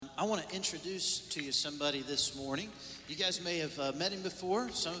I want to introduce to you somebody this morning. You guys may have met him before.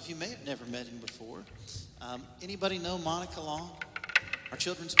 Some of you may have never met him before. Anybody know Monica Long, our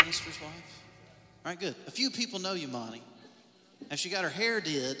children's minister's wife? All right, good. A few people know you, Monty. And she got her hair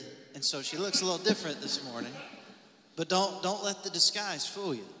did, and so she looks a little different this morning. But don't let the disguise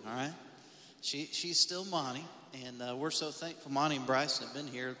fool you, all right? She's still Monty, and we're so thankful. Monty and Bryson have been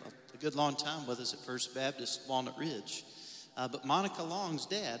here a good long time with us at First Baptist Walnut Ridge. But Monica Long's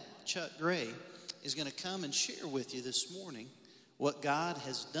dad, Chuck Gray, is going to come and share with you this morning what God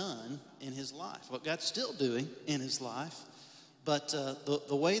has done in his life, what God's still doing in his life. But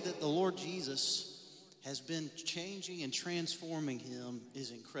the way that the Lord Jesus has been changing and transforming him is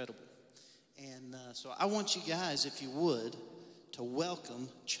incredible. And so I want you guys, if you would, to welcome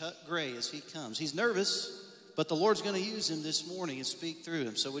Chuck Gray as he comes. He's nervous, but the Lord's going to use him this morning and speak through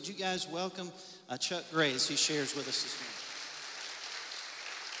him. So would you guys welcome Chuck Gray as he shares with us this morning.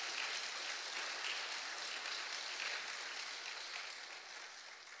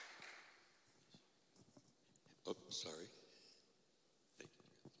 Sorry.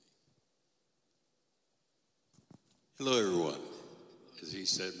 Hello, everyone. As he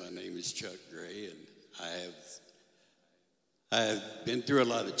said, my name is Chuck Gray, and I have been through a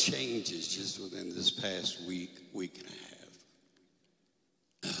lot of changes just within this past week and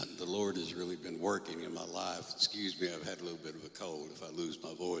a half. The Lord has really been working in my life. Excuse me, I've had a little bit of a cold. If I lose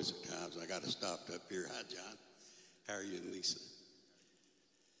my voice at times, I got to stop up here. Hi, John. How are you and Lisa?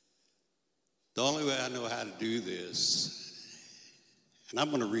 The only way I know how to do this, and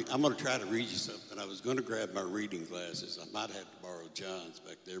I'm going to try to read you something. I was going to grab my reading glasses. I might have to borrow John's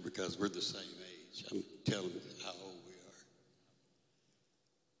back there because we're the same age. I'm telling you how old we are.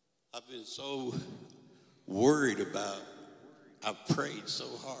 I've been so worried about, I've prayed so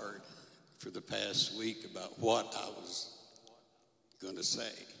hard for the past week about what I was going to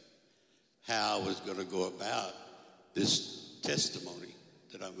say, how I was going to go about this testimony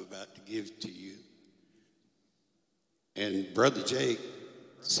that I'm about to give to you. And Brother Jake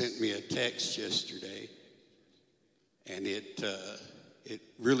sent me a text yesterday, and it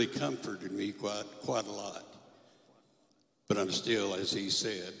really comforted me quite a lot. But I'm still, as he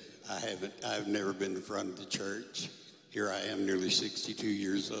said, I've never been in front of the church. Here I am, nearly 62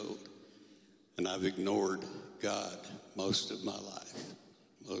 years old, and I've ignored God most of my life,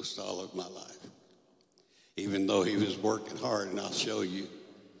 most all of my life. Even though he was working hard, and I'll show you,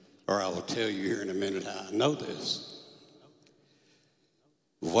 or I will tell you here in a minute how I know this.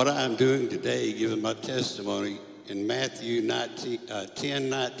 What I'm doing today, giving my testimony, in Matthew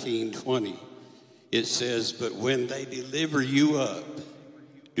 10:19-20, it says, "But when they deliver you up,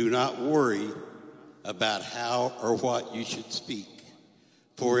 do not worry about how or what you should speak,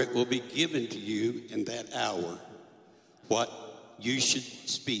 for it will be given to you in that hour what you should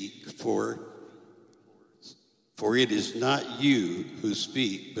speak, for it is not you who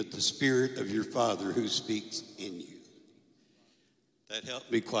speak, but the Spirit of your Father who speaks in you." That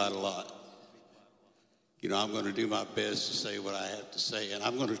helped me quite a lot. You know, I'm going to do my best to say what I have to say, and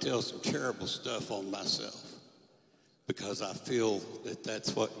I'm going to tell some terrible stuff on myself because I feel that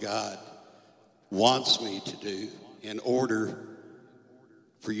that's what God wants me to do in order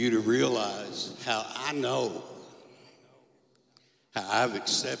for you to realize how I know, how I've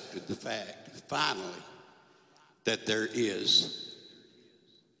accepted the fact, finally, that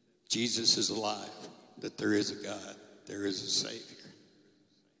Jesus is alive, that there is a God, there is a Savior.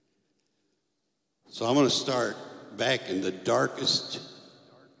 So I'm going to start back in the darkest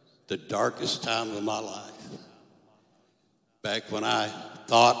time of my life, back when I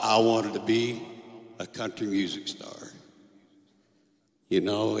thought I wanted to be a country music star. You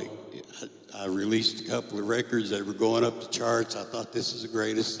know, I released a couple of records that were going up the charts. I thought this is the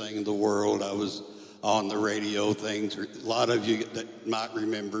greatest thing in the world. I was on the radio things. A lot of you that might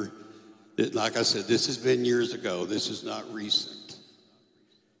remember that, like I said, this has been years ago. This is not recent.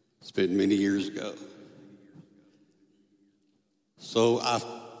 It's been many years ago. So I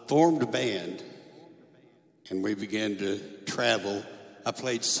formed a band, and we began to travel. I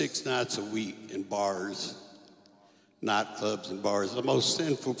played 6 nights a week in bars, nightclubs and bars, the most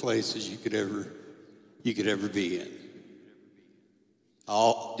sinful places you could ever be in.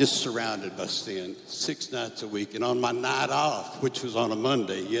 All just surrounded by sin, 6 nights a week. And on my night off, which was on a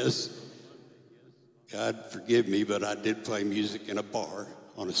Monday, yes, God forgive me, but I did play music in a bar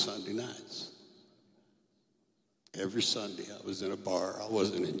on a Sunday nights. Every Sunday I was in a bar. I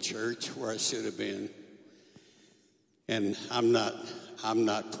wasn't in church where I should have been. And I'm not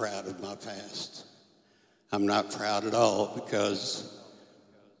proud of my past. I'm not proud at all, because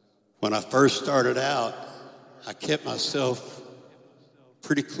when I first started out, I kept myself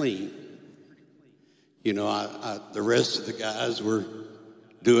pretty clean. You know, the rest of the guys were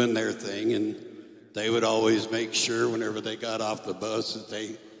doing their thing, and they would always make sure whenever they got off the bus that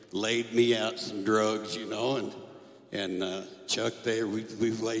they laid me out some drugs, you know, and Chuck, there,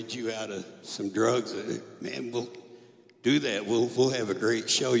 we've laid you out of some drugs. Man, we'll do that. We'll have a great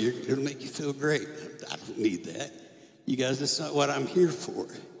show. It'll make you feel great. I don't need that. You guys, that's not what I'm here for.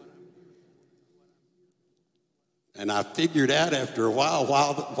 And I figured out after a while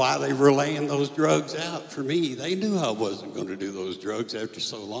why they were laying those drugs out for me. They knew I wasn't going to do those drugs after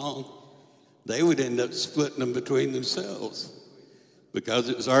so long. They would end up splitting them between themselves because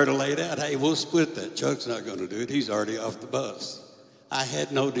it was already laid out. Hey, we'll split that. Chuck's not going to do it. He's already off the bus. I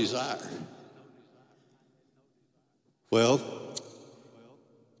had no desire. Well,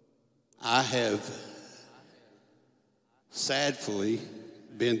 I have sadly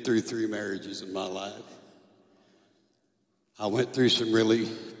been through 3 marriages in my life. I went through some really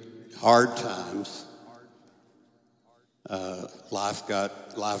hard times. Life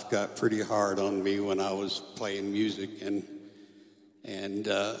got pretty hard on me when I was playing music, and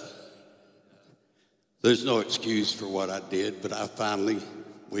there's no excuse for what I did. But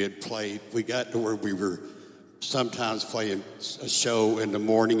we got to where we were sometimes playing a show in the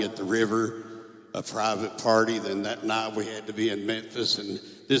morning at the river, a private party. Then that night we had to be in Memphis, and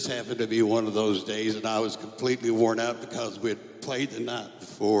this happened to be one of those days, and I was completely worn out because we had played the night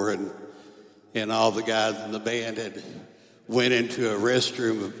before, and all the guys in the band had went into a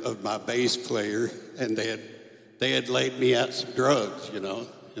restroom of my bass player, and they had laid me out some drugs, you know,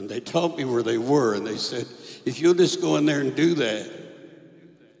 and they told me where they were, and they said, if you'll just go in there and do that,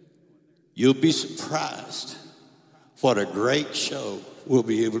 you'll be surprised what a great show we'll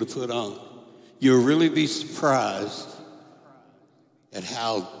be able to put on. You'll really be surprised at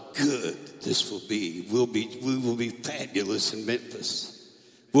how good this will be. We will be fabulous in Memphis.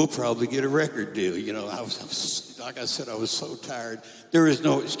 We'll probably get a record deal. You know, I was like I said, I was so tired. There is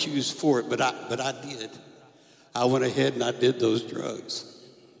no excuse for it, but I did. I went ahead and I did those drugs.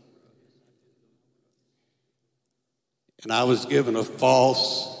 And I was given a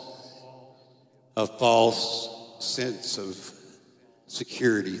false sense of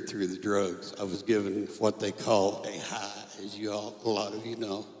security through the drugs. I was given what they call a high, as a lot of you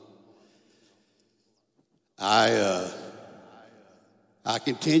know. I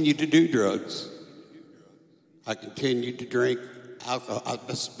continued to do drugs. I continued to drink alcohol.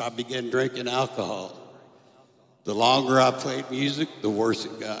 I began drinking alcohol. The longer I played music, the worse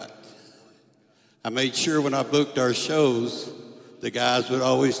it got. I made sure when I booked our shows, the guys would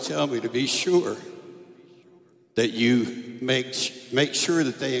always tell me to be sure that you make sure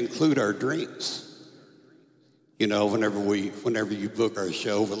that they include our drinks. You know, whenever you book our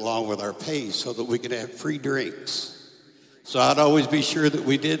show along with our pay, so that we could have free drinks. So I'd always be sure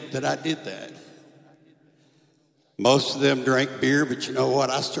that I did that. Most of them drank beer, but you know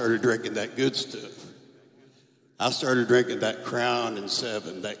what? I started drinking that good stuff. I started drinking that Crown and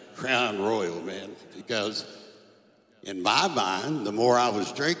 7, that Crown Royal, man, because in my mind, the more I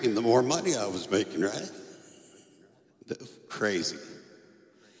was drinking, the more money I was making, right? Crazy.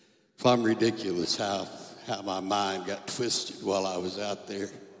 Plumb ridiculous how my mind got twisted while I was out there.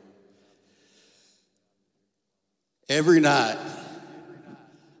 Every night,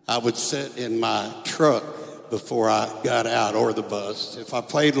 I would sit in my truck before I got out, or the bus. If I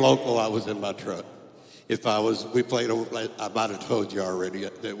played local, I was in my truck. We played over, I might have told you already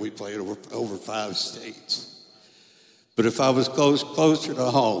that we played over 5 states. But if I was closer to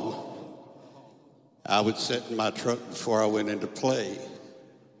home, I would sit in my truck before I went into play.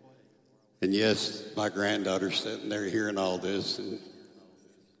 And yes, my granddaughter's sitting there hearing all this, and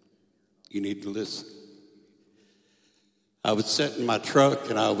you need to listen. I would sit in my truck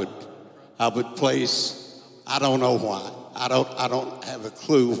and I would place, I don't know why. I don't have a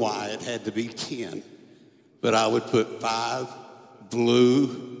clue why it had to be 10. But I would put 5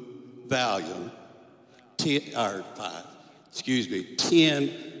 blue Valium, 10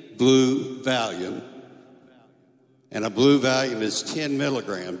 blue Valium, and a blue Valium is 10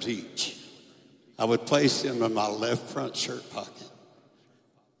 milligrams each. I would place them in my left front shirt pocket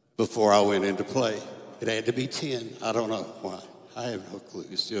before I went into play. It had to be 10. I don't know why. I have no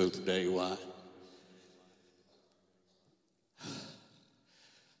clue still today why.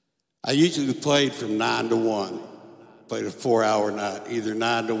 I usually played from 9 to 1. Played a 4-hour night, either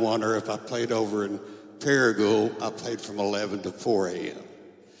 9 to 1, or if I played over in Paragould, I played from 11 to 4 a.m.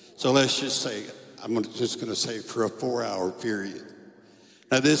 So let's just say, I'm just going to say for a 4-hour period.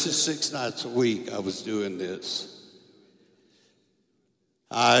 Now this is 6 nights a week I was doing this.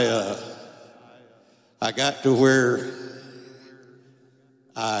 I got to where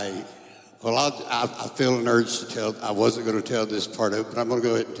I feel an urge to tell. I wasn't going to tell this part of it, but I'm going to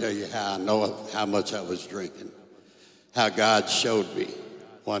go ahead and tell you how I know how much I was drinking. How God showed me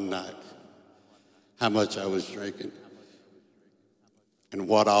one night how much I was drinking and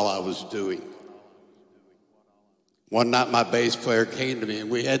what all I was doing. One night my bass player came to me, and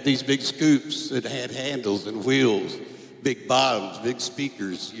we had these big scoops that had handles and wheels, big bottoms, big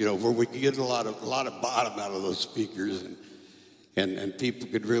speakers, where we could get a lot of bottom out of those speakers, and people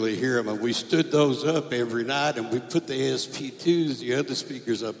could really hear them. And we stood those up every night, and we put the SP2s, the other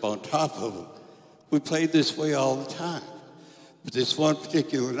speakers, up on top of them. We played this way all the time. But this one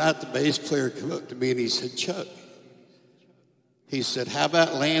particular night, the bass player came up to me and he said, "Chuck," he said, "how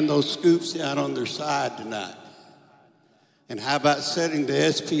about laying those scoops down on their side tonight? And how about setting the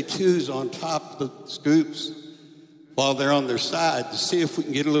SP2s on top of the scoops while they're on their side to see if we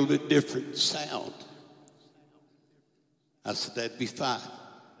can get a little bit different sound?" I said, "That'd be fine.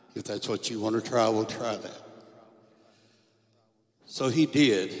 If that's what you want to try, we'll try that." So he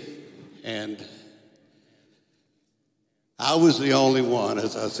did, and I was the only one,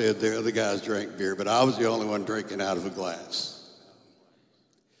 as I said, the other guys drank beer, but I was the only one drinking out of a glass.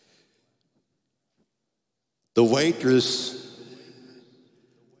 The waitress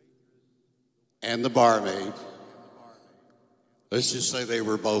and the barmaid, let's just say they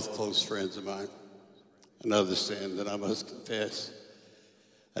were both close friends of mine. Another sin that I must confess.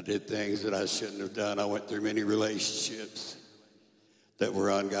 I did things that I shouldn't have done. I went through many relationships that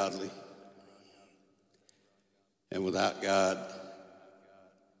were ungodly. And without God,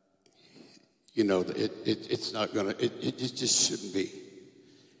 it's not going to, it just shouldn't be.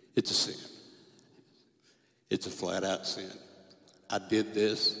 It's a sin. It's a flat out sin. I did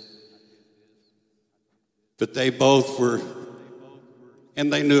this. But they both were,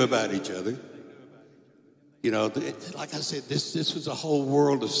 and they knew about each other. Like I said, this was a whole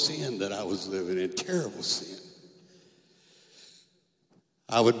world of sin that I was living in, terrible sin.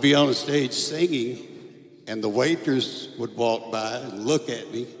 I would be on a stage singing, and the waitress would walk by and look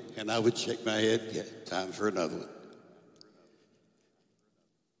at me, and I would shake my head, "Yeah, time for another one."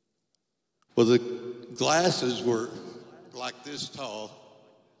 Well, the glasses were like this tall,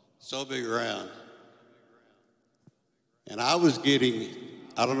 so big around. And I was getting,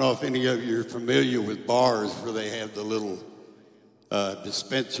 I don't know if any of you are familiar with bars where they have the little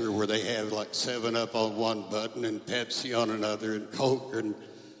dispenser where they have like 7-Up on one button and Pepsi on another and Coke, and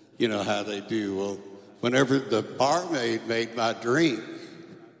you know how they do. Well, whenever the barmaid made my drink,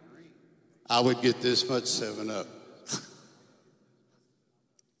 I would get this much 7-Up.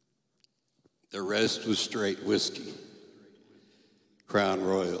 The rest was straight whiskey, Crown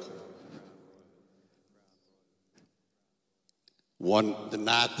Royal. The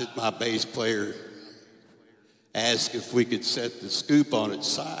night that my bass player asked if we could set the scoop on its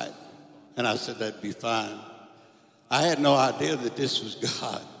side, and I said that'd be fine. I had no idea that this was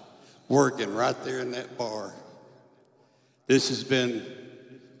God working right there in that bar. This has been,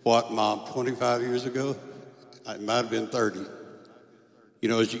 what, Mom, 25 years ago? It might have been 30.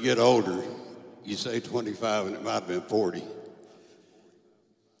 As you get older, you say 25 and it might have been 40.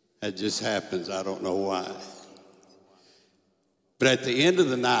 That just happens. I don't know why. But at the end of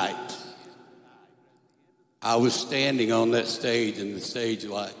the night, I was standing on that stage in the stage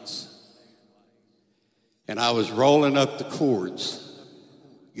lights. And I was rolling up the cords,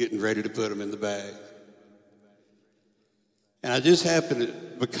 getting ready to put them in the bag. And I just happened to,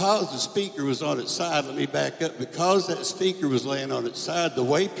 because the speaker was on its side, let me back up, because that speaker was laying on its side, the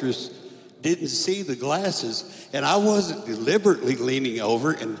waitress didn't see the glasses, and I wasn't deliberately leaning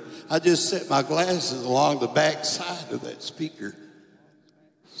over, and I just set my glasses along the back side of that speaker,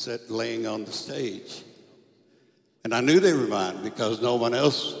 laying on the stage. And I knew they were mine because no one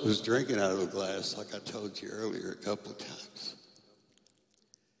else was drinking out of a glass, like I told you earlier a couple of times.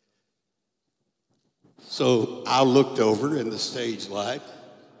 So I looked over in the stage light,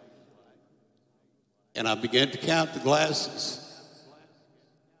 and I began to count the glasses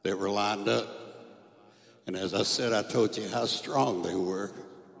that were lined up. And as I said, I told you how strong they were.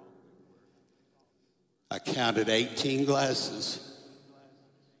 I counted 18 glasses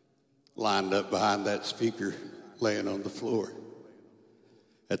lined up behind that speaker laying on the floor.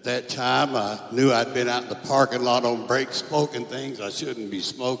 At that time, I knew I'd been out in the parking lot on break smoking things I shouldn't be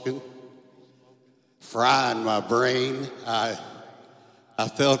smoking, frying my brain. I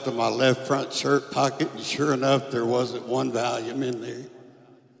felt in my left front shirt pocket, and sure enough, there wasn't one Valium in there.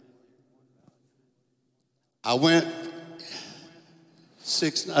 I went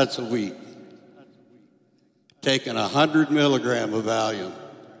 6 nights a week, taking 100 milligram of Valium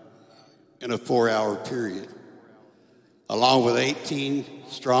in a 4-hour period. along with 18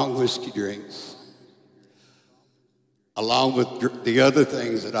 strong whiskey drinks, along with the other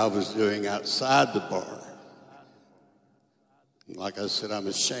things that I was doing outside the bar. Like I said, I'm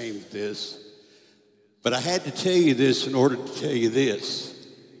ashamed of this. But I had to tell you this in order to tell you this.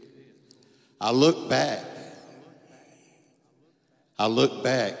 I look back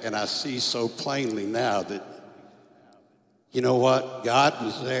and I see so plainly now that, you know what? God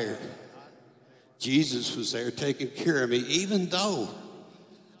was there. Jesus was there taking care of me, even though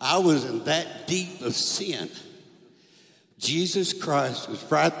I was in that deep of sin. Jesus Christ was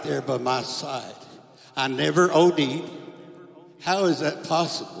right there by my side. I never OD'd. How is that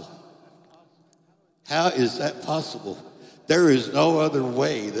possible? How is that possible? There is no other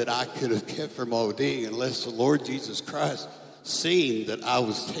way that I could have kept from ODing unless the Lord Jesus Christ seen that I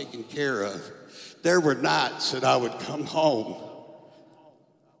was taken care of. There were nights that I would come home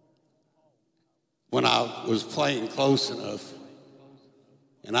when I was playing close enough,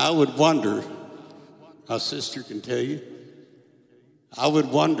 and I would wonder, my sister can tell you, I would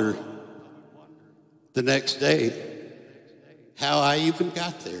wonder the next day how I even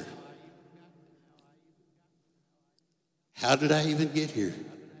got there. How did I even get here?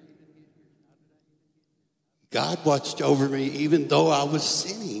 God watched over me even though I was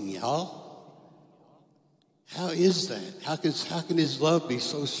sinning, y'all. How is that? How can his love be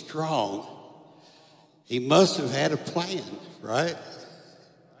so strong? He must have had a plan, right?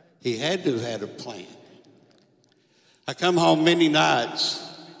 He had to have had a plan. I come home many nights.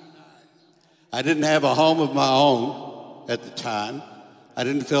 I didn't have a home of my own at the time. I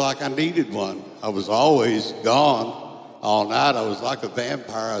didn't feel like I needed one. I was always gone all night. I was like a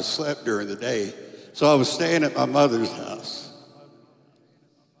vampire. I slept during the day. So I was staying at my mother's house.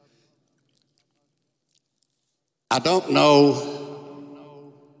 I don't know.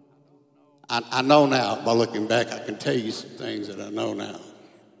 I know now, by looking back, I can tell you some things that I know now.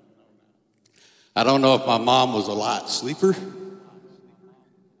 I don't know if my mom was a light sleeper.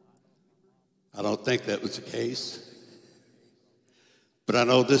 I don't think that was the case. But I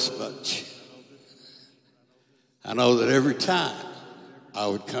know this much. I know that every time I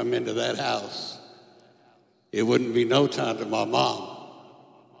would come into that house, it wouldn't be no time to my mom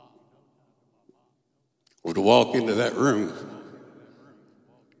would walk into that room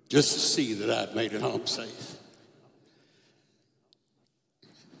just to see that I'd made it home safe.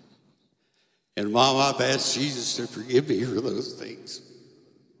 And Mom, I've asked Jesus to forgive me for those things.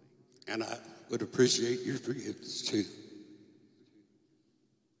 And I would appreciate your forgiveness too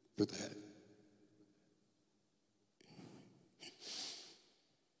for that.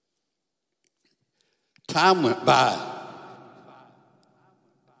 Time went by.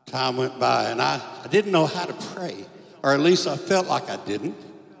 And I didn't know how to pray, or at least I felt like I didn't.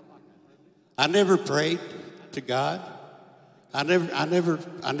 I never prayed to God. I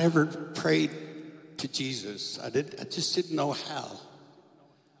never prayed to Jesus. I just didn't know how.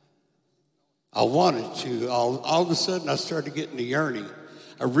 I wanted to. All of a sudden, I started getting a yearning.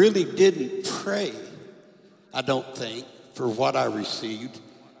 I really didn't pray, I don't think, for what I received.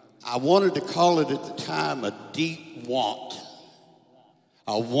 I wanted to call it at the time a deep want.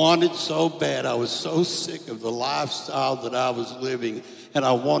 I wanted so bad. I was so sick of the lifestyle that I was living, and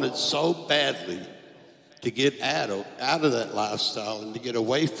I wanted so badly to get out of that lifestyle and to get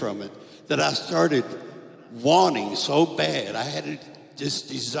away from it that I started wanting so bad. I had this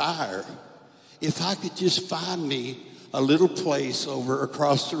desire. If I could just find me a little place over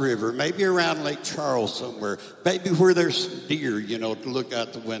across the river, maybe around Lake Charles somewhere, maybe where there's some deer, to look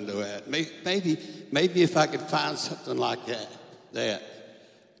out the window at. Maybe if I could find something like that,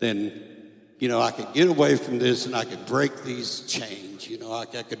 then, I could get away from this and I could break these chains. If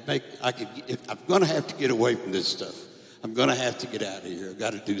I'm going to have to get away from this stuff. I'm going to have to get out of here. I've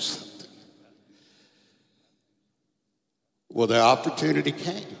got to do something. Well, the opportunity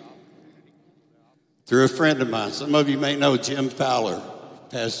came through a friend of mine. Some of you may know Jim Fowler,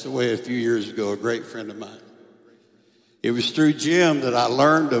 passed away a few years ago, a great friend of mine. It was through Jim that I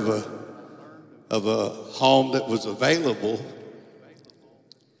learned of a home that was available.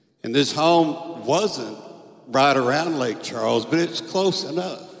 And this home wasn't right around Lake Charles, but it's close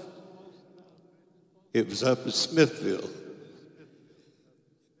enough. It was up in Smithville.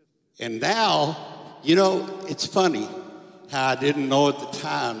 And now, it's funny how I didn't know at the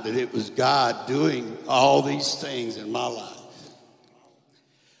time that it was God doing all these things in my life.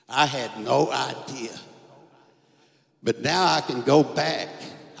 I had no idea. But now I can go back.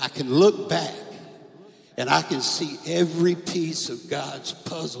 I can look back. And I can see every piece of God's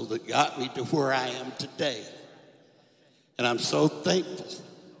puzzle that got me to where I am today. And I'm so thankful.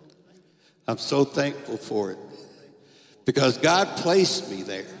 I'm so thankful for it. because God placed me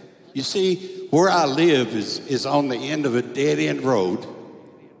there. You see, where I live is on the end of a dead-end road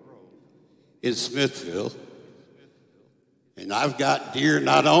in Smithville. And I've got deer.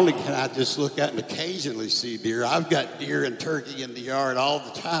 Not only can I just look out and occasionally see deer, I've got deer and turkey in the yard all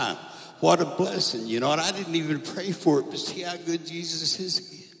the time. What a blessing, you know. And I didn't even pray for it, but see how good Jesus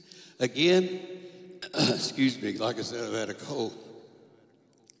is again. Excuse me, like I said, I've had a cold.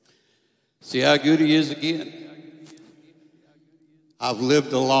 See how good he is again. I've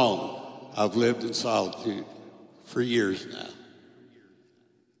lived alone. I've lived in solitude for years now.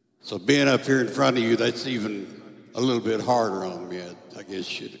 So being up here in front of you, that's even a little bit harder on me, I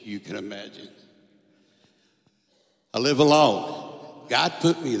guess you can imagine. I live alone. God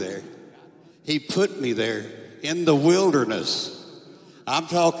put me there. He put me there in the wilderness. I'm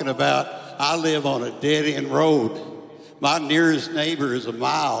talking about I live on a dead-end road. My nearest neighbor is a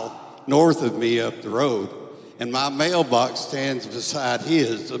mile north of me up the road, and my mailbox stands beside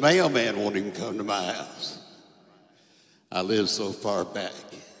his. The mailman won't even come to my house. I live so far back.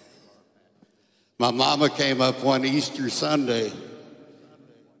 My mama came up one Easter Sunday,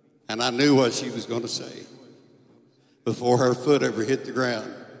 and I knew what she was going to say. Before her foot ever hit the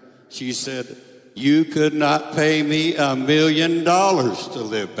ground, she said, "You could not pay me $1 million to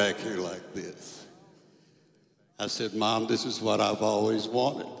live back here like this." I said, "Mom, this is what I've always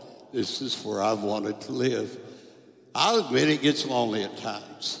wanted. This is where I've wanted to live." I'll admit it gets lonely at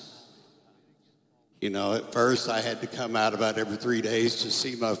times. You know, at first I had to come out about every 3 days to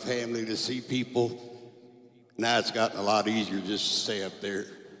see my family, to see people. Now it's gotten a lot easier just to stay up there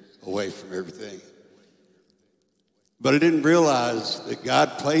away from everything. But I didn't realize that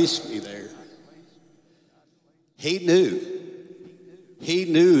God placed me there. He knew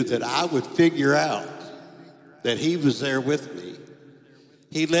that I would figure out that he was there with me.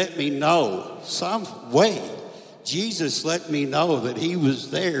 He let me know some way. Jesus let me know that he was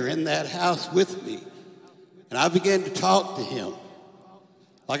there in that house with me. And I began to talk to him.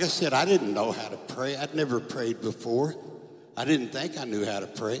 Like I said, I didn't know how to pray. I'd never prayed before. I didn't think I knew how to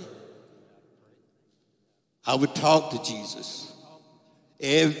pray. I would talk to Jesus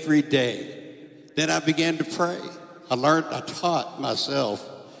every day. Then I began to pray. I taught myself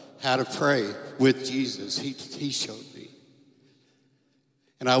how to pray with Jesus. He showed me.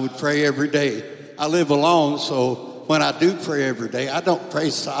 And I would pray every day. I live alone, so when I do pray every day, I don't pray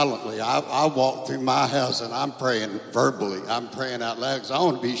silently. I walk through my house and I'm praying verbally. I'm praying out loud because I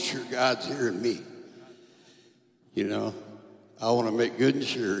want to be sure God's hearing me. You know, I want to make good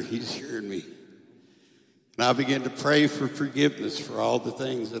sure he's hearing me. And I began to pray for forgiveness for all the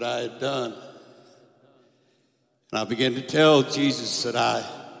things that I had done. And I began to tell Jesus that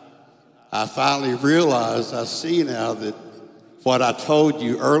I finally realized, I see now that what I told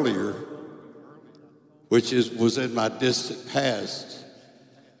you earlier, which was in my distant past,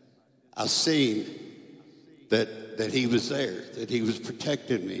 I seen that he was there, that he was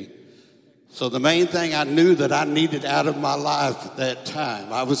protecting me. So the main thing I knew that I needed out of my life at that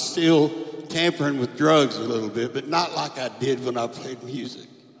time, I was still tampering with drugs a little bit, but not like I did when I played music.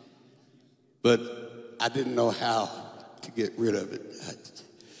 But I didn't know how to get rid of it.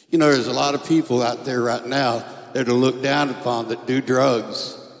 You know, there's a lot of people out there right now that are looked down upon that do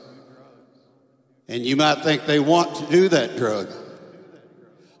drugs. And you might think they want to do that drug.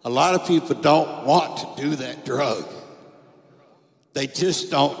 A lot of people don't want to do that drug. They just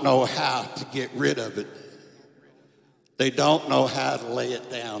don't know how to get rid of it. They don't know how to lay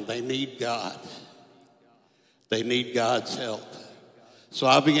it down. They need God. They need God's help. So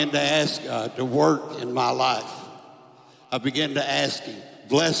I began to ask God to work in my life. I began to ask him,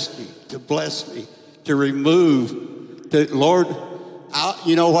 bless me, to remove, Lord,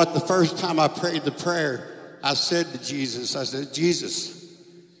 you know what, the first time I prayed the prayer, I said to Jesus, Jesus,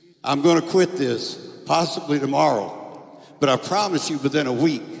 I'm going to quit this, possibly tomorrow, but I promise you within a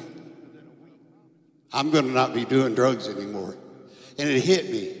week, I'm going to not be doing drugs anymore. And it hit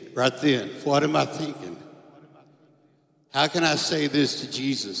me right then. What am I thinking? How can I say this to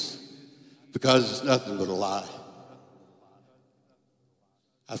Jesus? Because it's nothing but a lie.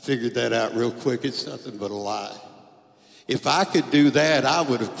 I figured that out real quick. It's nothing but a lie. If I could do that, I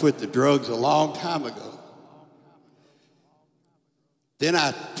would have quit the drugs a long time ago. Then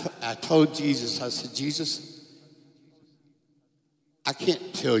I told Jesus, I said, Jesus, I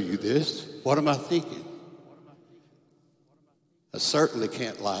can't tell you this. What am I thinking? I certainly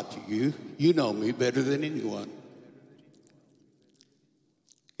can't lie to you. You know me better than anyone.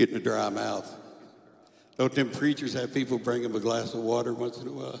 Getting a dry mouth. Don't them preachers have people bring them a glass of water once in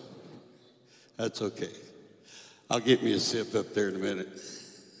a while? That's okay. I'll get me a sip up there in a minute.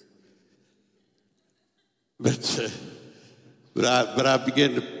 But But I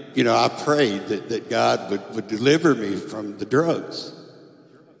began to, I prayed that God would deliver me from the drugs.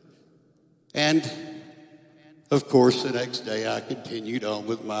 And, of course, the next day I continued on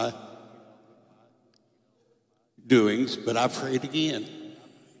with my doings, but I prayed again.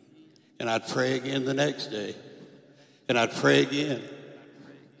 And I'd pray again the next day. And I'd pray again.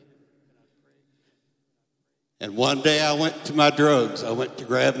 And one day I went to my drugs. I went to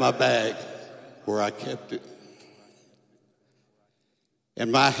grab my bag where I kept it.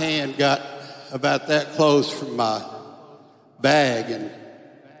 And my hand got about that close from my bag, and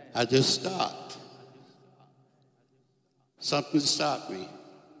I just stopped. Something stopped me.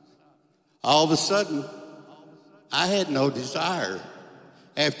 All of a sudden, I had no desire.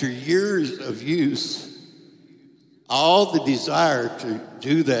 After years of use, all the desire to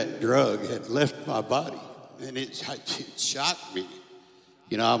do that drug had left my body. And it shocked me.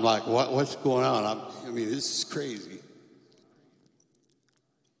 I'm like, what's going on? This is crazy.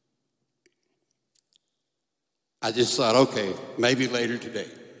 I just thought, okay, maybe later today.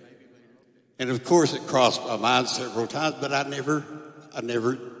 And of course it crossed my mind several times, but I never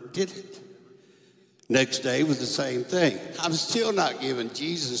did it. Next day was the same thing. I'm still not giving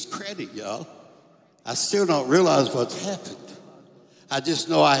Jesus credit, y'all. I still don't realize what's happened. I just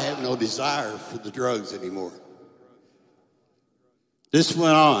know I have no desire for the drugs anymore. This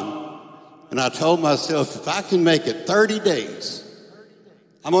went on, and I told myself, if I can make it 30 days,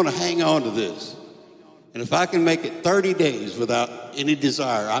 I'm going to hang on to this. And if I can make it 30 days without any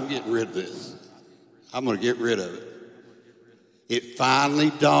desire, I'm getting rid of this. I'm going to get rid of it. It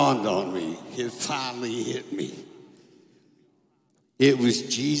finally dawned on me. It finally hit me. It was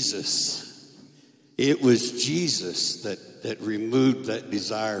Jesus. It was Jesus that removed that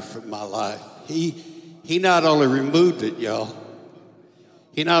desire from my life. He not only removed it, y'all.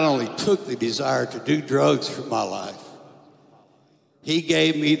 He not only took the desire to do drugs from my life. He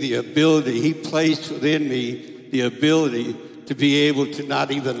gave me the ability, he placed within me the ability to be able to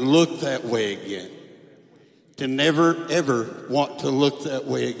not even look that way again. To never, ever want to look that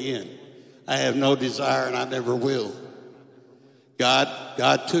way again. I have no desire and I never will.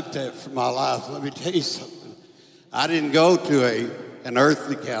 God took that from my life. Let me tell you something. I didn't go to an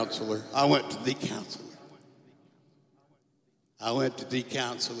earthly counselor. I went to the counselor. I went to the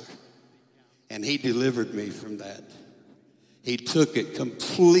counselor, and he delivered me from that. He took it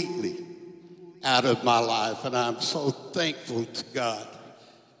completely out of my life, and I'm so thankful to God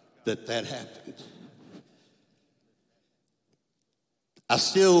that happened. I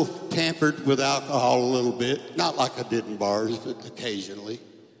still tampered with alcohol a little bit, not like I did in bars, but occasionally.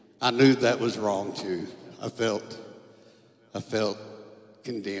 I knew that was wrong too. I felt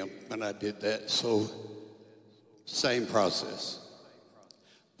condemned when I did that. So, same process.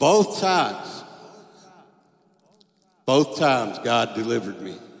 Both times, God delivered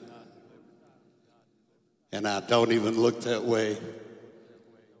me. And I don't even look that way.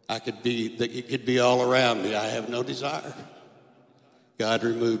 It could be all around me. I have no desire. God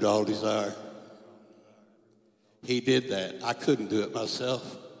removed all desire. He did that. I couldn't do it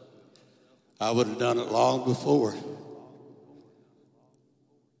myself. I would have done it long before.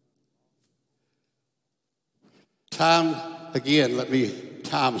 Let me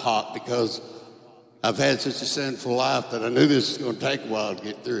time hop because I've had such a sinful life that I knew this was going to take a while to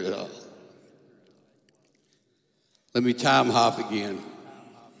get through it all. Let me time hop again.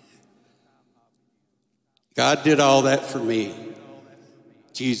 God did all that for me.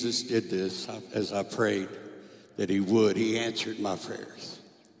 Jesus did this as I prayed that he would. He answered my prayers.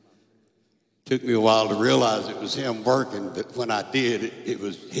 It took me a while to realize it was him working, but when I did, it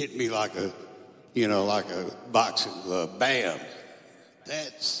hit me like a boxing glove. Bam.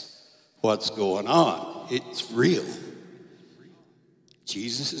 That's what's going on. It's real.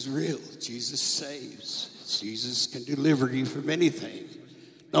 Jesus is real. Jesus saves. Jesus can deliver you from anything.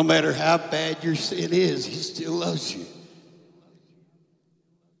 No matter how bad your sin is, he still loves you.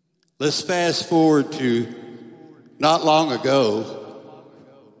 Let's fast forward to not long ago.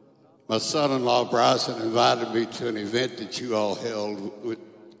 My son-in-law, Bryson, invited me to an event that you all held with,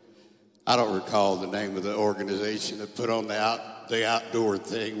 I don't recall the name of the organization that put on the outdoor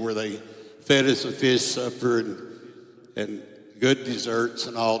thing where they fed us a fish supper and good desserts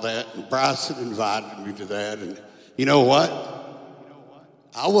and all that. And Bryson invited me to that. And you know what?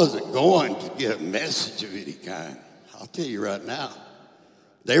 I wasn't going to get a message of any kind. I'll tell you right now.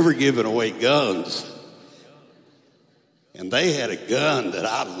 They were giving away guns. And they had a gun that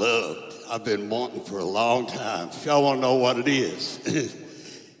I loved. I've been wanting for a long time. If y'all want to know what it is,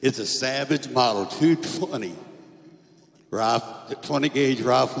 it's a Savage Model 220 rifle, 20 gauge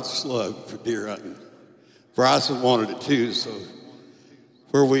rifle slug for deer hunting. Bryson wanted it too, so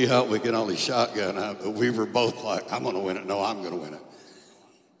where we helped, we could only shotgun out, but we were both like, I'm going to win it. No, I'm going to win it.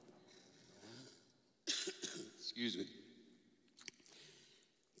 Excuse me.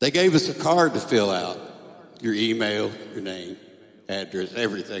 They gave us a card to fill out, your email, your name, address,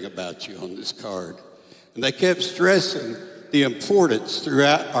 everything about you on this card. And they kept stressing the importance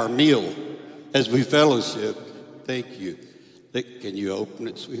throughout our meal as we fellowship. Thank you. Can you open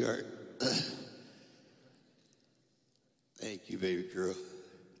it, sweetheart? Thank you, baby girl.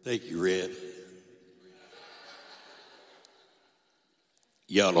 Thank you, Red.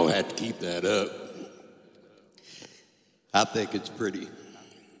 Y'all don't have to keep that up. I think it's pretty.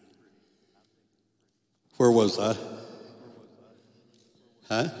 Where was I?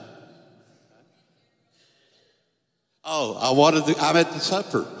 Huh? Oh, I'm at the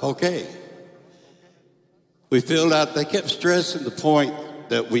supper. Okay. We filled out, they kept stressing the point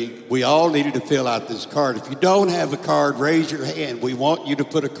that we all needed to fill out this card. If you don't have a card, raise your hand. We want you to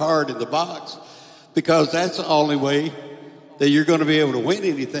put a card in the box because that's the only way that you're going to be able to win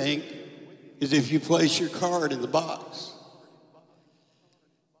anything is if you place your card in the box.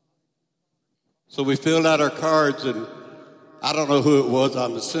 So we filled out our cards, and I don't know who it was.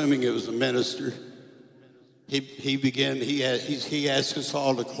 I'm assuming it was a minister. He asked us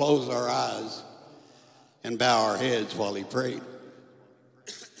all to close our eyes and bow our heads while he prayed.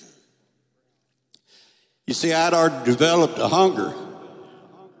 You see, I'd already developed a hunger,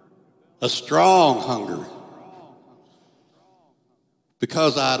 a strong hunger,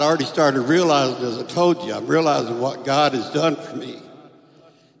 because I'd already started realizing, as I told you, I'm realizing what God has done for me.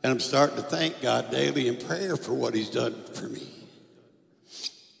 And I'm starting to thank God daily in prayer for what he's done for me.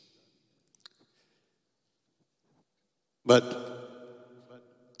 But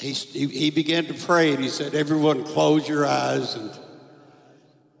he began to pray, and he said, everyone close your eyes and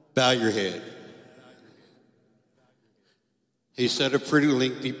bow your head. He said a pretty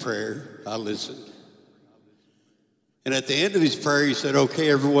lengthy prayer. I listened. And at the end of his prayer, he said,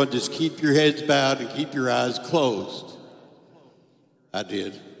 okay, everyone, just keep your heads bowed and keep your eyes closed. I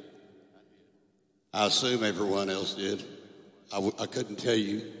did. I assume everyone else did. I couldn't tell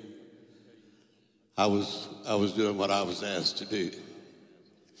you. I was doing what I was asked to do.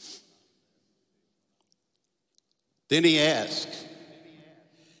 Then he asked,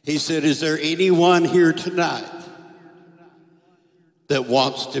 he said, is there anyone here tonight that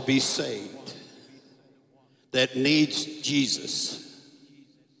wants to be saved, that needs Jesus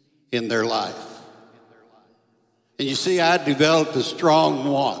in their life? And you see, I developed a strong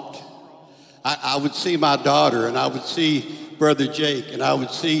want. I would see my daughter, and I would see Brother Jake, and I would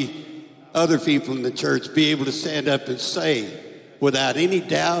see other people in the church be able to stand up and say, without any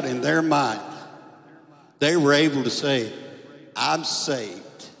doubt in their mind, they were able to say, I'm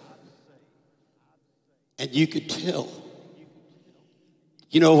saved. And you could tell.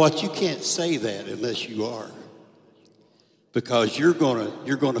 You know what? You can't say that unless you are, because you're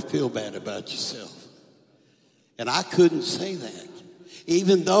gonna feel bad about yourself. And I couldn't say that.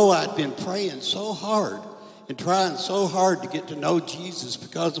 Even though I'd been praying so hard and trying so hard to get to know Jesus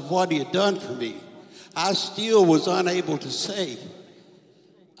because of what he had done for me, I still was unable to say,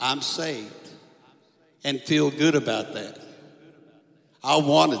 I'm saved, and feel good about that. I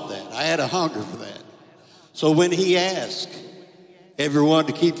wanted that. I had a hunger for that. So when he asked everyone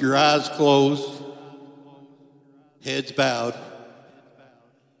to keep your eyes closed, heads bowed,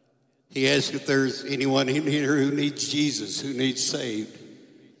 he asked if there's anyone in here who needs Jesus, who needs saved.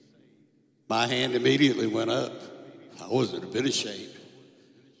 My hand immediately went up. I wasn't a bit ashamed.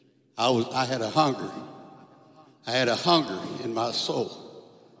 I had a hunger. I had a hunger in my soul.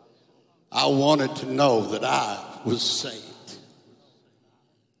 I wanted to know that I was saved.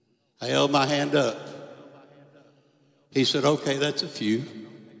 I held my hand up. He said, okay, that's a few.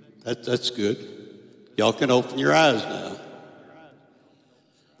 That's good. Y'all can open your eyes now.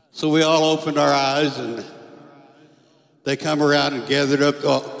 So we all opened our eyes, and they come around and gathered up.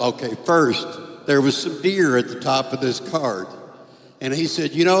 Okay, first, there was some deer at the top of this card. And he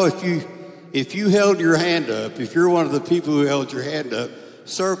said, you know, if you held your hand up, if you're one of the people who held your hand up,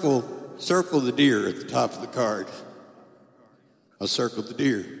 circle the deer at the top of the card. I circled the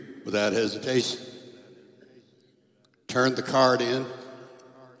deer without hesitation. Turned the card in.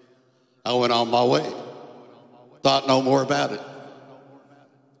 I went on my way. Thought no more about it.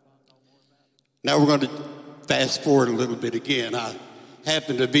 Now we're going to fast forward a little bit again. I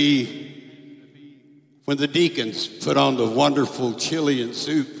happened to be when the deacons put on the wonderful Chilean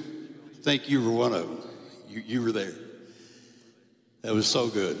soup. I think you were one of them. You were there. That was so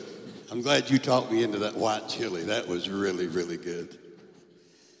good. I'm glad you talked me into that white chili. That was really, really good.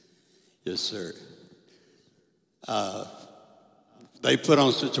 Yes, sir. They put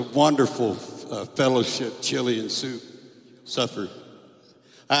on such a wonderful fellowship chili and soup supper.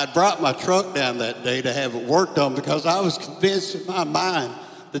 I had brought my truck down that day to have it worked on because I was convinced in my mind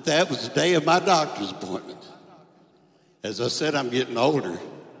that that was the day of my doctor's appointment. As I said, I'm getting older.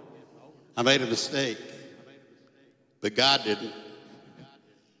 I made a mistake, but God didn't.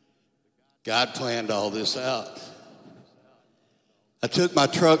 God planned all this out. I took my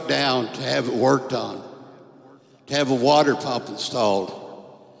truck down to have it worked on, to have a water pump installed.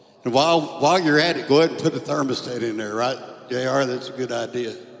 And while you're at it, go ahead and put a thermostat in there, right? JR, that's a good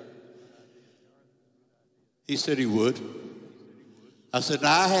idea. He said he would. I said,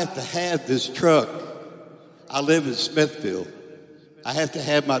 now I have to have this truck. I live in Smithville. I have to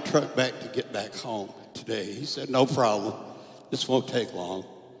have my truck back to get back home today. He said, no problem. This won't take long.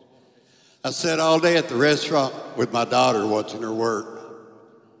 I sat all day at the restaurant with my daughter watching her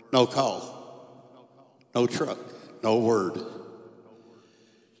work. No call. No truck. No word.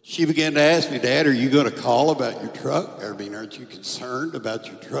 She began to ask me, Dad, are you going to call about your truck? I mean, aren't you concerned about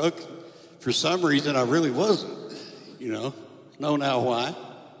your truck? For some reason, I really wasn't, Know now why.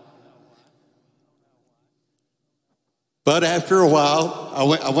 But after a while,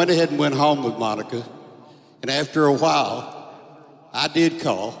 I went ahead and went home with Monica. And after a while, I did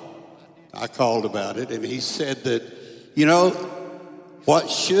call. I called about it, and he said that, what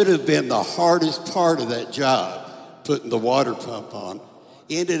should have been the hardest part of that job, putting the water pump on,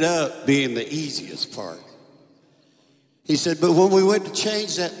 ended up being the easiest part. He said, but when we went to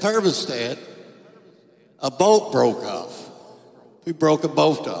change that thermostat, a bolt broke off. We broke a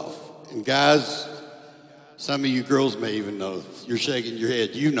bolt off. And guys, some of you girls may even know. You're shaking your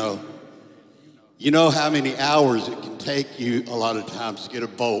head. You know how many hours it can take you a lot of times to get a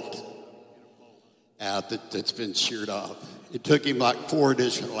bolt out that's been sheared off. It took him like 4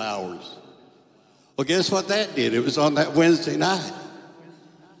 additional hours. Well, guess what that did? It was on that Wednesday night.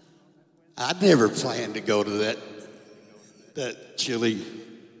 I'd never planned to go to that chili,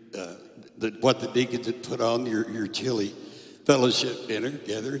 what the deacons had put on, your chili fellowship dinner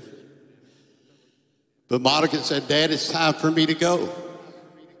gathering. But Monica said, Dad, it's time for me to go.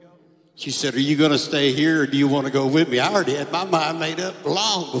 She said, are you going to stay here or do you want to go with me? I already had my mind made up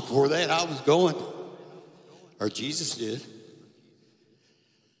long before that. I was going. Or Jesus did.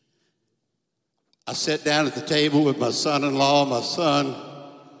 I sat down at the table with my son-in-law, my son.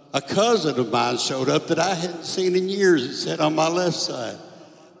 A cousin of mine showed up that I hadn't seen in years. It sat on my left side.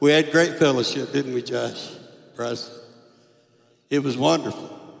 We had great fellowship, didn't we, Josh? Bryce? It was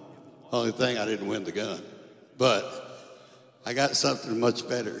wonderful. Only thing, I didn't win the gun. But I got something much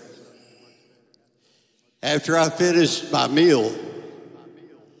better. After I finished my meal,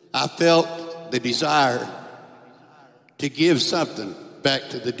 I felt the desire to give something back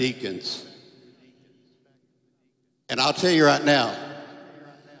to the deacons. And I'll tell you right now,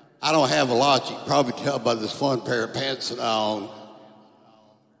 I don't have a lot. You can probably tell by this one pair of pants that I own.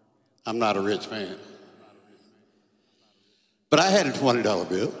 I'm not a rich man. But I had a $20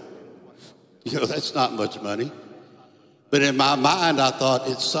 bill. That's not much money. But in my mind, I thought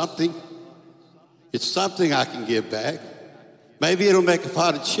it's something I can give back. Maybe it'll make a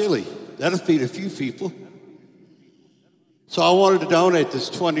pot of chili. That'll feed a few people. So I wanted to donate this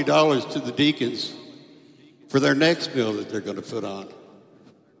 $20 to the deacons for their next meal that they're going to put on.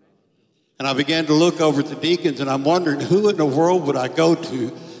 And I began to look over at the deacons, and I'm wondering, who in the world would I go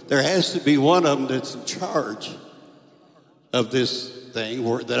to? There has to be one of them that's in charge of this thing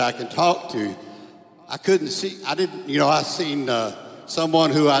that I can talk to. I seen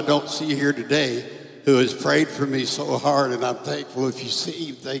someone who I don't see here today who has prayed for me so hard, and I'm thankful. If you see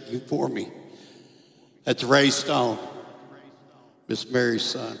him, thank you for me. That's Ray Stone, Miss Mary's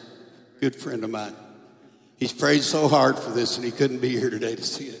son, good friend of mine. He's prayed so hard for this, and he couldn't be here today to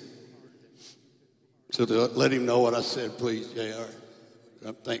see it. So to let him know what I said, please, JR.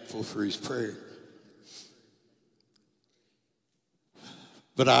 I'm thankful for his prayer.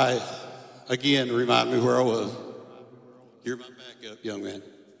 But again, remind me where I was. You're my backup, young man.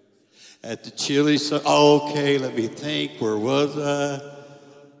 At the chili supper. Okay, let me think. Where was I?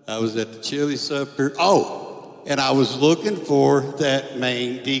 I was at the chili supper. And I was looking for that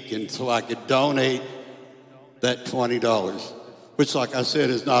main deacon so I could donate that $20, which, like I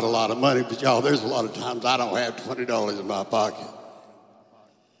said, is not a lot of money. But, y'all, there's a lot of times I don't have $20 in my pocket.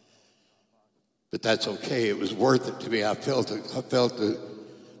 But that's okay. It was worth it to me. I felt it.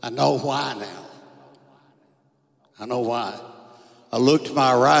 I know why now. I know why. I looked to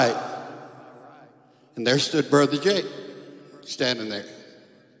my right, and there stood Brother Jake standing there.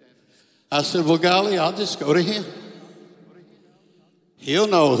 I said, well, golly, I'll just go to him. He'll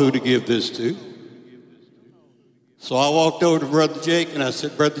know who to give this to. So I walked over to Brother Jake and I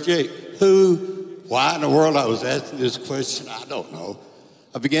said, Brother Jake, why in the world I was asking this question? I don't know.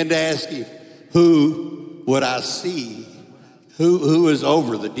 I began to ask him, who would I see? Who is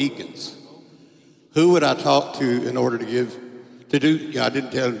over the deacons? Who would I talk to in order to do, I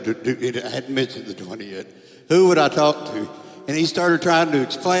didn't tell him to do it. I hadn't mentioned the 20 yet. Who would I talk to? And he started trying to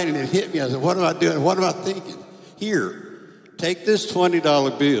explain and it hit me. I said, what am I doing? What am I thinking? Here, take this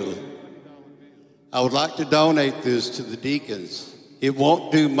 $20 bill. I would like to donate this to the deacons. It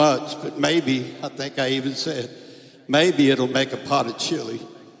won't do much, but maybe, I think I even said, maybe it'll make a pot of chili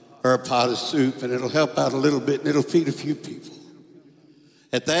or a pot of soup and it'll help out a little bit and it'll feed a few people.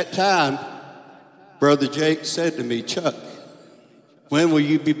 At that time, Brother Jake said to me, Chuck, when will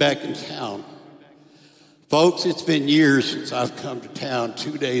you be back in town? Folks, it's been years since I've come to town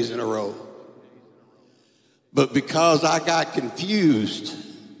 2 days in a row. But because I got confused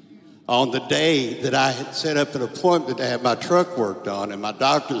on the day that I had set up an appointment to have my truck worked on and my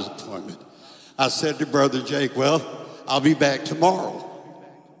doctor's appointment, I said to Brother Jake, well, I'll be back tomorrow.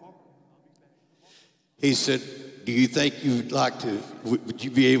 He said, do you think you'd like to, would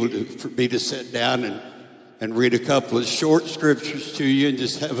you be able to, for me to sit down and read a couple of short scriptures to you and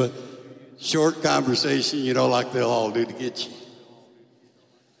just have a short conversation, you know, like they'll all do to get you?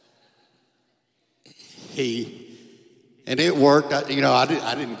 And it worked. I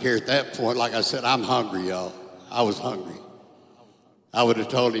didn't care at that point. Like I said, I'm hungry, y'all. I was hungry. I would have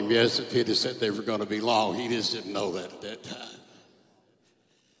told him yes if he'd have said they were going to be long. He just didn't know that at that time.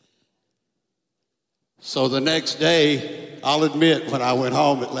 So the next day, I'll admit, when I went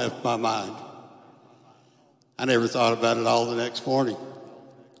home, it left my mind. I never thought about it all the next morning.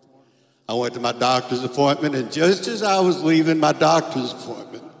 I went to my doctor's appointment, and just as I was leaving my doctor's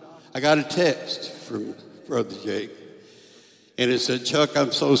appointment, I got a text from Brother Jake. And it said, Chuck,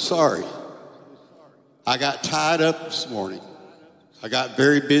 I'm so sorry. I got tied up this morning. I got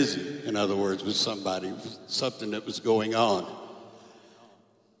very busy, in other words, with somebody, something that was going on.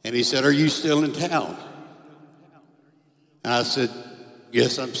 And he said, are you still in town? And I said,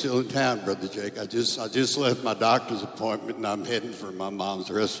 yes, I'm still in town, Brother Jake. I just left my doctor's appointment and I'm heading for my mom's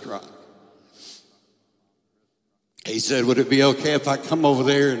restaurant. He said, would it be okay if I come over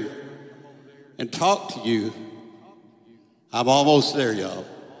there and talk to you? I'm almost there, y'all.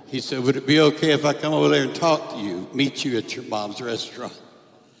 He said, would it be okay if I come over there and talk to you, meet you at your mom's restaurant?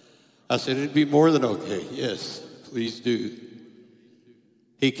 I said, it'd be more than okay. Yes, please do.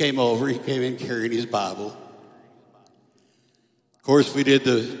 He came over. He came in carrying his Bible. Of course, we did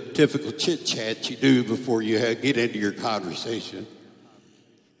the typical chit-chat you do before you get into your conversation.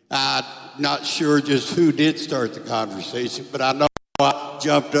 I'm not sure just who did start the conversation, but I know I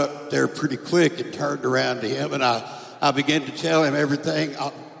jumped up there pretty quick and turned around to him, and I began to tell him everything,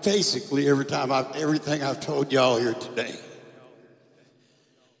 basically everything I've told y'all here today.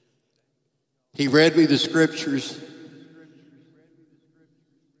 He read me the scriptures,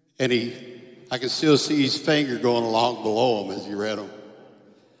 and I could still see his finger going along below him as he read them.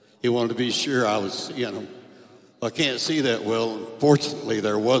 He wanted to be sure I was seeing them. Well, I can't see that well. Fortunately,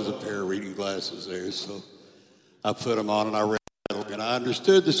 there was a pair of reading glasses there, so I put them on and I read them, and I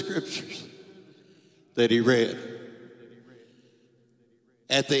understood the scriptures that he read.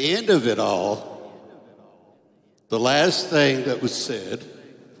 At the end of it all, the last thing that was said,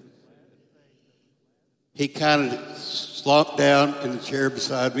 he kind of slumped down in the chair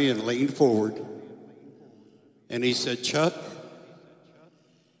beside me and leaned forward. And he said, Chuck,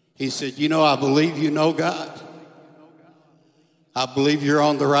 he said, you know, I believe you know God. I believe you're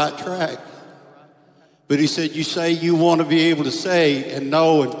on the right track. But he said, you say you want to be able to say and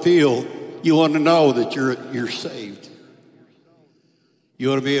know and feel, you want to know that you're saved. You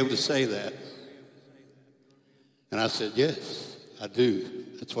want to be able to say that. And I said, yes, I do.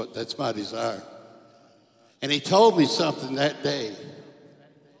 That's my desire. And he told me something that day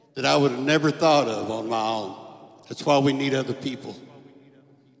that I would have never thought of on my own. That's why we need other people.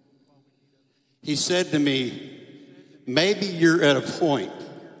 He said to me, maybe you're at a point.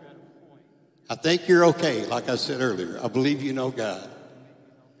 I think you're okay, like I said earlier. I believe you know God.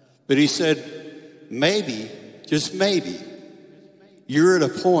 But he said, maybe, just maybe, you're at a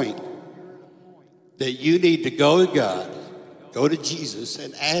point that you need to go to God, go to Jesus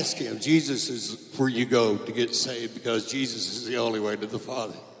and ask him. Jesus is where you go to get saved because Jesus is the only way to the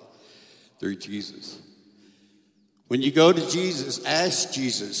Father, through Jesus. When you go to Jesus, ask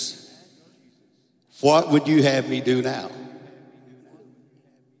Jesus, what would you have me do now?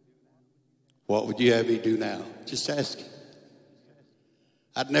 What would you have me do now? Just ask him.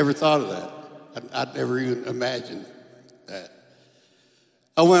 I'd never thought of that. I'd never even imagined that.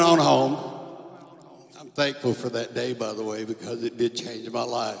 I went on home. I'm I'm thankful for that day, by the way, because it did change my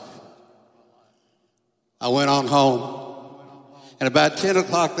life. I went on home, and about 10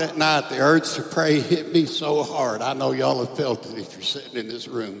 o'clock that night, the urge to pray hit me so hard. I know y'all have felt it if you're sitting in this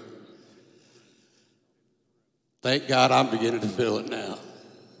room. Thank God I'm beginning to feel it now.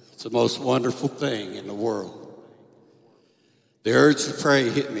 It's the most wonderful thing in the world. The urge to pray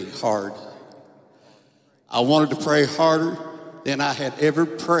hit me hard. I wanted to pray harder than I had ever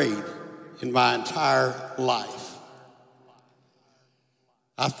prayed in my entire life.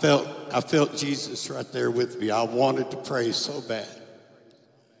 I felt Jesus right there with me. I wanted to pray so bad.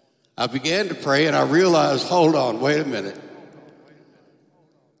 I began to pray and I realized, hold on, wait a minute.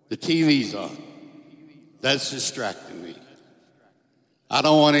 The TV's on. That's distracting me. I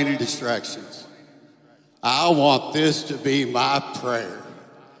don't want any distractions. I want this to be my prayer.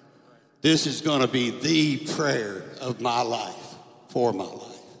 This is going to be the prayer of my life, for my life.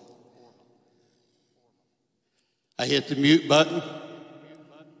 I hit the mute button.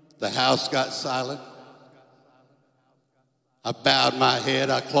 The house got silent. I bowed my head.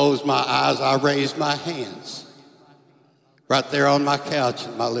 I closed my eyes. I raised my hands right there on my couch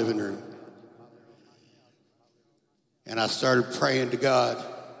in my living room. And I started praying to God.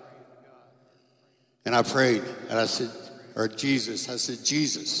 And I prayed. And I said,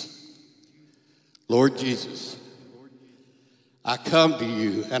 Jesus, Lord Jesus, I come to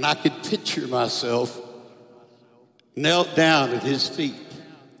you. And I could picture myself knelt down at his feet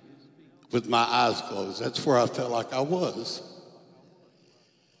with my eyes closed. That's where I felt like I was.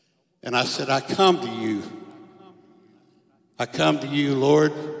 And I said, I come to you. I come to you,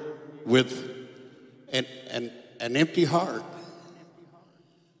 Lord, with an empty heart.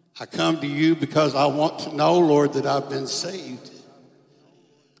 I come to you because I want to know, Lord, that I've been saved.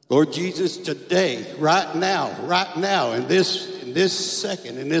 Lord Jesus, today, right now, in this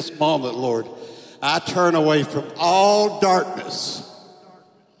second, in this moment, Lord, I turn away from all darkness.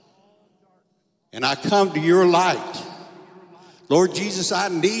 And I come to your light. Lord Jesus, I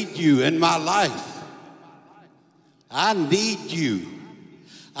need you in my life. I need you.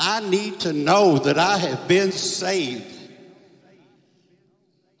 I need to know that I have been saved.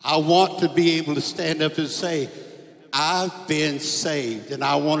 I want to be able to stand up and say, I've been saved. And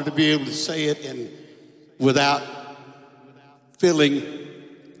I wanted to be able to say it without feeling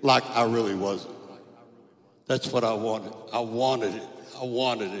like I really wasn't. That's what I wanted. I wanted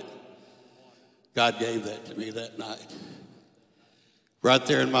it. God gave that to me that night. Right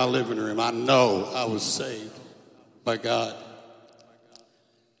there in my living room, I know I was saved by God.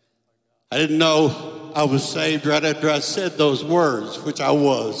 I didn't know I was saved right after I said those words, which I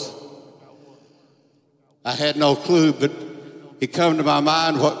was. I had no clue, but it come to my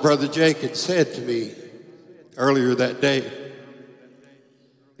mind what Brother Jake had said to me earlier that day.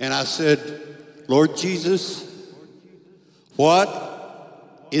 And I said, Lord Jesus, what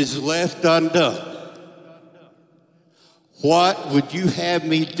is left undone? What would you have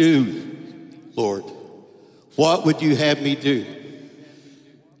me do, Lord? What would you have me do?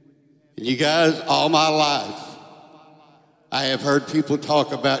 And you guys, all my life, I have heard people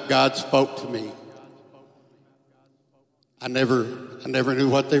talk about God spoke to me. I never knew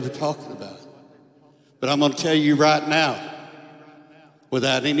what they were talking about. But I'm going to tell you right now,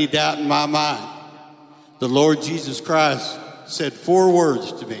 without any doubt in my mind, the Lord Jesus Christ said 4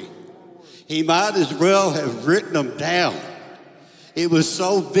 words to me. He might as well have written them down. It was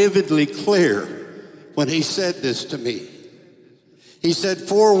so vividly clear when he said this to me. He said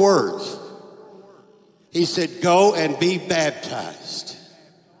 4 words. He said, go and be baptized.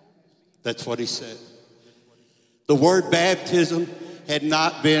 That's what he said. The word baptism had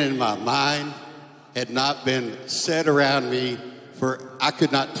not been in my mind, had not been said around me I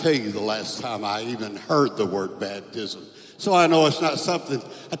could not tell you the last time I even heard the word baptism. So I know it's not something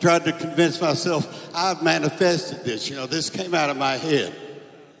I tried to convince myself I've manifested this. This came out of my head.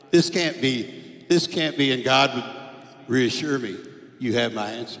 This can't be, and God would reassure me, you have my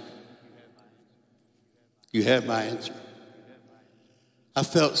answer. You have my answer. I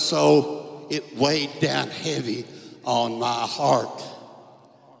felt so, it weighed down heavy on my heart.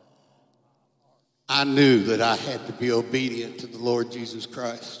 I knew that I had to be obedient to the Lord Jesus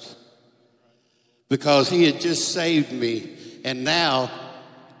Christ because he had just saved me, and now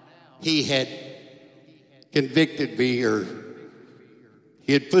he had convicted me, or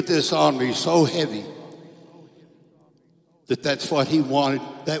he had put this on me so heavy that's what he wanted.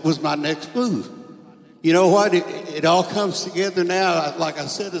 That was my next move. You know what? It all comes together now. Like I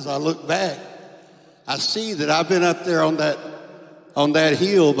said, as I look back, I see that I've been up there on that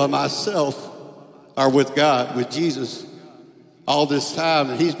hill by myself, or with God, with Jesus, all this time,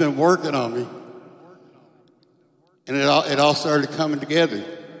 and he's been working on me. And it all started coming together.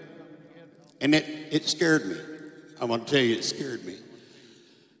 And it scared me. I'm going to tell you, it scared me.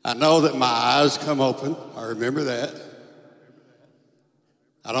 I know that my eyes come open. I remember that.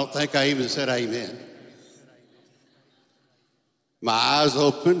 I don't think I even said amen. My eyes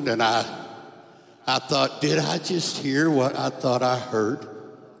opened, and I thought, did I just hear what I thought I heard?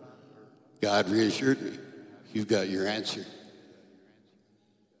 God reassured me. You've got your answer.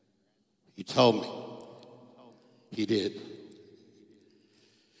 He told me. He did.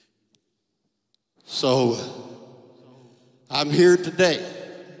 So, I'm here today.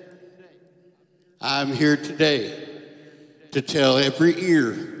 I'm here today to tell every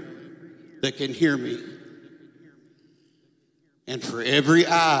ear that can hear me, and for every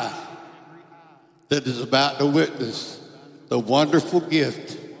eye that is about to witness the wonderful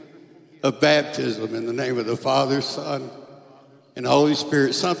gift of baptism in the name of the Father, Son, and Holy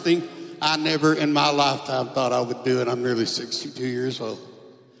Spirit, something I never in my lifetime thought I would do, and I'm nearly 62 years old.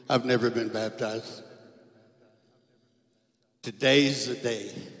 I've never been baptized. Today's the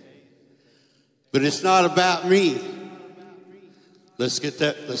day. But it's not about me. Let's get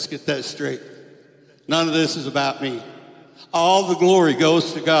that straight. None of this is about me. All the glory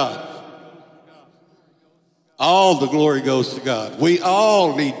goes to God. All the glory goes to God. We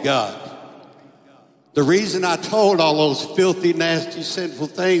all need God. The reason I told all those filthy, nasty, sinful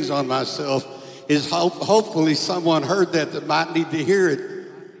things on myself is hopefully someone heard that might need to hear it,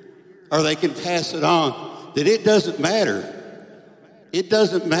 or they can pass it on, that it doesn't matter. It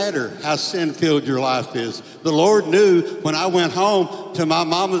doesn't matter how sin-filled your life is. The Lord knew when I went home to my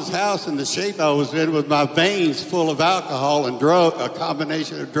mama's house in the shape I was in with my veins full of alcohol and a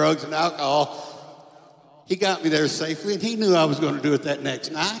combination of drugs and alcohol, He got me there safely, and He knew I was going to do it that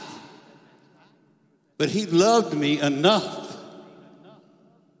next night. But He loved me enough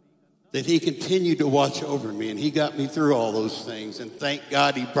that He continued to watch over me, and He got me through all those things. And thank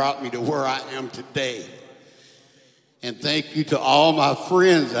God He brought me to where I am today. And thank you to all my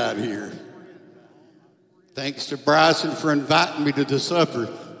friends out here. Thanks to Bryson for inviting me to the supper.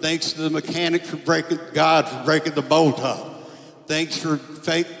 Thanks to the mechanic for breaking the bolt off. Thanks for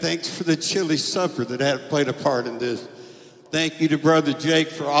the chili supper that had played a part in this. Thank you to Brother Jake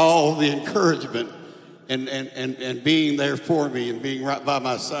for all the encouragement and being there for me and being right by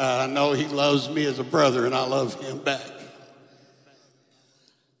my side. I know he loves me as a brother, and I love him back.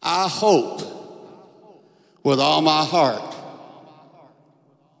 I hope with all my heart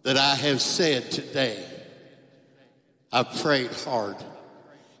that I have said today, I've prayed hard,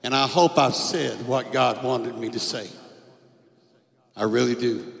 and I hope I've said what God wanted me to say. I really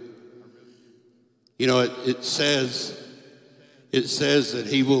do. You know, it says that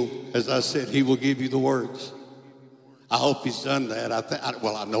He will, as I said, He will give you the words. I hope He's done that.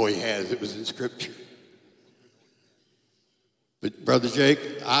 I know He has. It was in Scripture. But Brother Jake,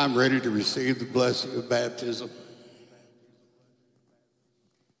 I'm ready to receive the blessing of baptism.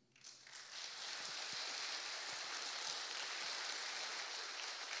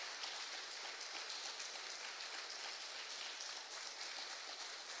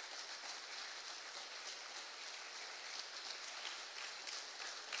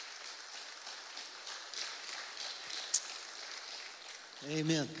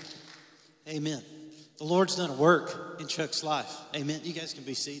 Amen. Amen. The Lord's done a work in Chuck's life. Amen. You guys can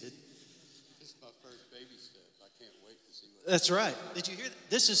be seated. This is my first baby step. I can't wait to see what. That's right. Did you hear that?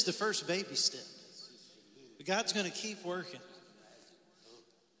 This is the first baby step. But God's going to keep working.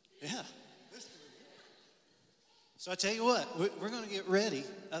 Yeah. So I tell you what, we're going to get ready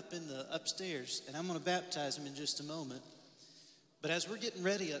up in the upstairs, and I'm going to baptize him in just a moment. But as we're getting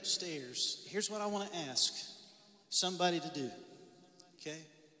ready upstairs, here's what I want to ask somebody to do. Okay?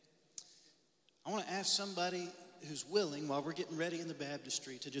 I want to ask somebody who's willing, while we're getting ready in the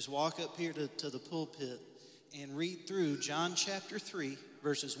baptistry, to just walk up here to the pulpit and read through John chapter 3,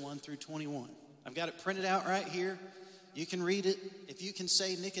 verses 1 through 21. I've got it printed out right here. You can read it. If you can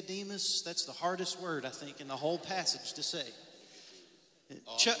say Nicodemus, that's the hardest word, I think, in the whole passage to say.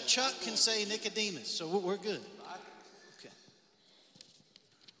 Chuck can say Nicodemus, so we're good. Okay.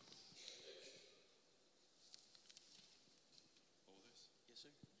 Yes, sir.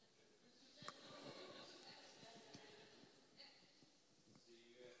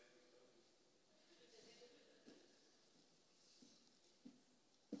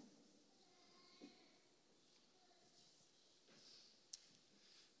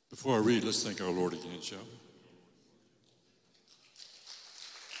 Before I read, let's thank our Lord again, shall we?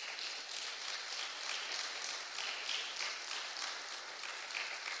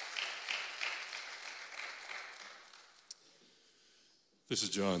 This is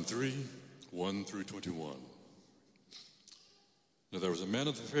John 3, 1 through 21. Now there was a man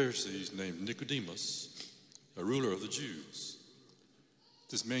of the Pharisees named Nicodemus, a ruler of the Jews.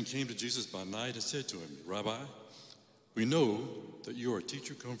 This man came to Jesus by night and said to him, Rabbi, we know that you are a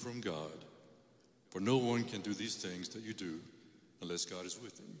teacher come from God, for no one can do these things that you do unless God is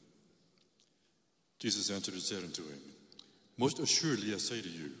with him. Jesus answered and said unto him, Most assuredly I say to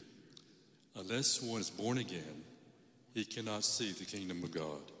you, unless one is born again, he cannot see the kingdom of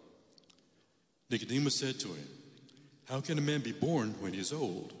God. Nicodemus said to him, How can a man be born when he is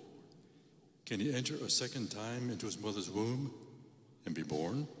old? Can he enter a second time into his mother's womb and be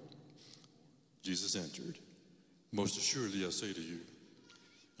born? Jesus answered, Most assuredly I say to you,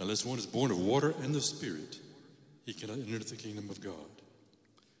 unless one is born of water and the Spirit, he cannot enter the kingdom of God.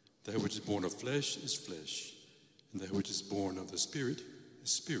 That which is born of flesh is flesh, and that which is born of the Spirit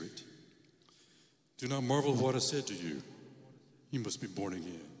is spirit. Do not marvel at what I said to you. You must be born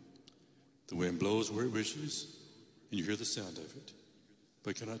again. The wind blows where it wishes, and you hear the sound of it,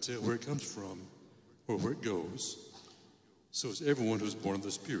 but cannot tell where it comes from or where it goes. So is everyone who is born of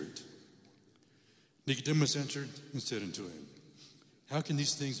the Spirit. Nicodemus answered and said unto him, How can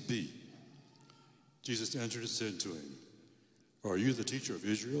these things be? Jesus answered and said to him, Are you the teacher of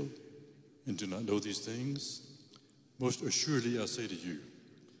Israel, and do not know these things? Most assuredly I say to you,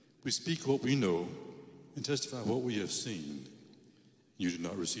 we speak what we know and testify what we have seen. You do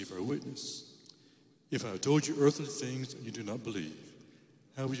not receive our witness. If I have told you earthly things and you do not believe,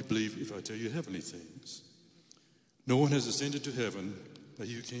 how will you believe if I tell you heavenly things? No one has ascended to heaven but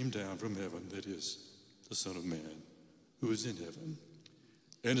he who came down from heaven, that is, the Son of Man, who is in heaven.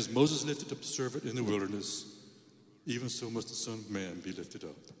 And as Moses lifted up the serpent in the wilderness, even so must the Son of Man be lifted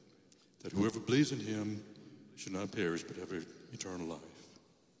up, that whoever believes in him should not perish but have eternal life.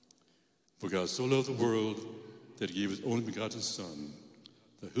 For God so loved the world that he gave his only begotten Son,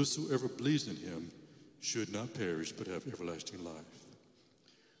 that whosoever believes in him should not perish but have everlasting life.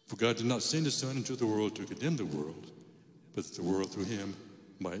 For God did not send his Son into the world to condemn the world, but that the world through him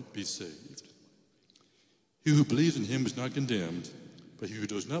might be saved. He who believes in him is not condemned, but he who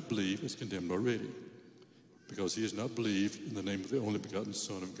does not believe is condemned already, because he has not believed in the name of the only begotten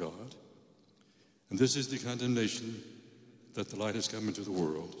Son of God. And this is the condemnation, that the light has come into the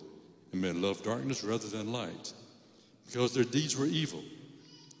world, and men love darkness rather than light, because their deeds were evil.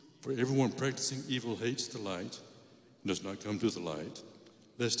 For everyone practicing evil hates the light and does not come to the light,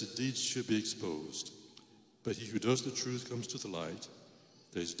 lest his deeds should be exposed. But he who does the truth comes to the light,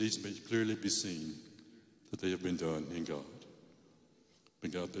 that his deeds may clearly be seen, that they have been done in God. May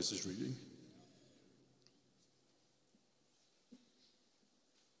God bless his reading.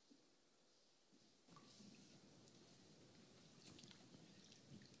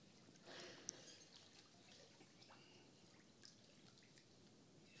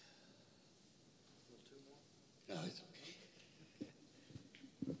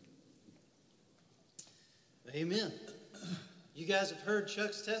 Amen. You guys have heard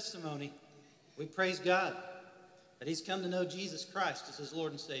Chuck's testimony. We praise God that he's come to know Jesus Christ as his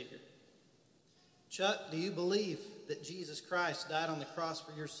Lord and Savior. Chuck, do you believe that Jesus Christ died on the cross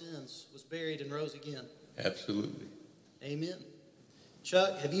for your sins, was buried, and rose again? Absolutely. Amen.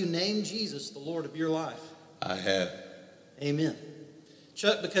 Chuck, have you named Jesus the Lord of your life? I have. Amen.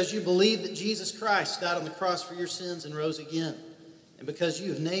 Chuck, because you believe that Jesus Christ died on the cross for your sins and rose again, and because you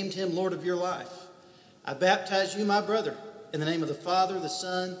have named him Lord of your life, I baptize you, my brother, in the name of the Father, the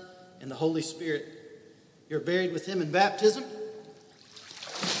Son, and the Holy Spirit. You're buried with him in baptism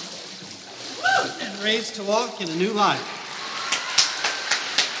and raised to walk in a new life.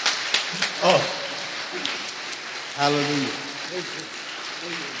 Oh. Hallelujah.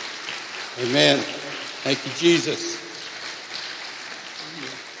 Amen. Thank you, Jesus.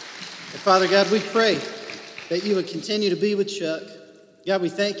 And Father God, we pray that you would continue to be with Chuck. God, we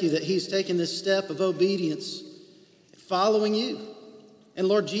thank you that he's taken this step of obedience, following you. And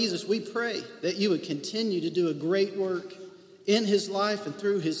Lord Jesus, we pray that you would continue to do a great work in his life and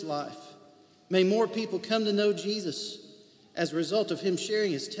through his life. May more people come to know Jesus as a result of him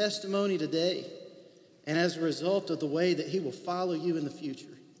sharing his testimony today and as a result of the way that he will follow you in the future.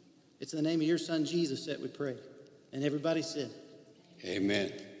 It's in the name of your Son, Jesus, that we pray. And everybody said,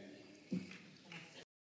 Amen.